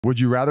Would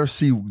you rather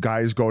see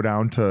guys go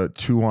down to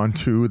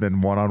 2-on-2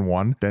 than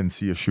 1-on-1 than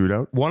see a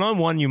shootout?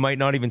 1-on-1, you might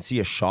not even see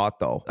a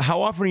shot, though.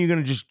 How often are you going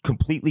to just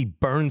completely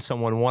burn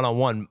someone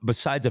 1-on-1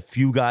 besides a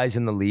few guys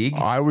in the league?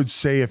 I would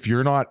say if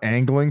you're not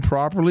angling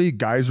properly,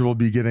 guys will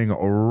be getting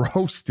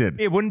roasted.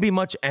 It wouldn't be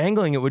much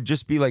angling. It would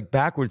just be like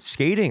backwards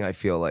skating, I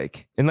feel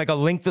like. In like a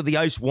length of the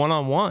ice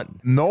 1-on-1.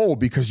 No,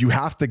 because you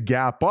have to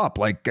gap up.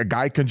 Like a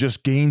guy can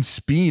just gain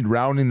speed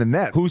rounding the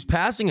net. Who's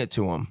passing it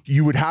to him?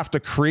 You would have to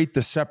create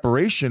the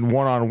separation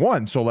 1-on-1.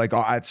 So like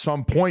at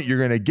some point you're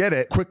going to get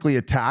it, quickly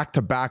attack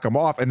to back them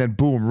off and then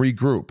boom,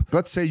 regroup.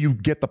 Let's say you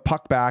get the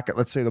puck back at,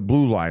 let's say, the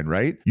blue line,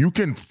 right? You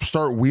can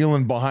start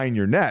wheeling behind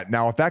your net.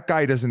 Now, if that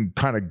guy doesn't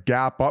kind of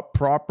gap up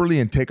properly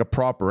and take a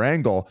proper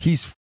angle,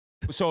 he's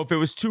So if it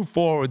was two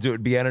forwards, it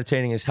would be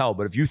entertaining as hell.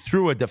 But if you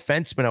threw a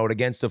defenseman out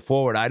against a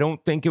forward, I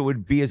don't think it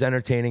would be as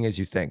entertaining as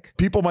you think.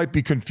 People might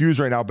be confused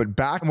right now, but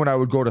back when I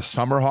would go to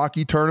summer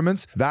hockey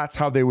tournaments, that's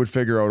how they would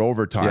figure out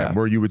overtime,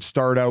 where you would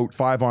start out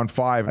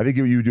 5-on-5. I think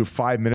you would do 5 minutes.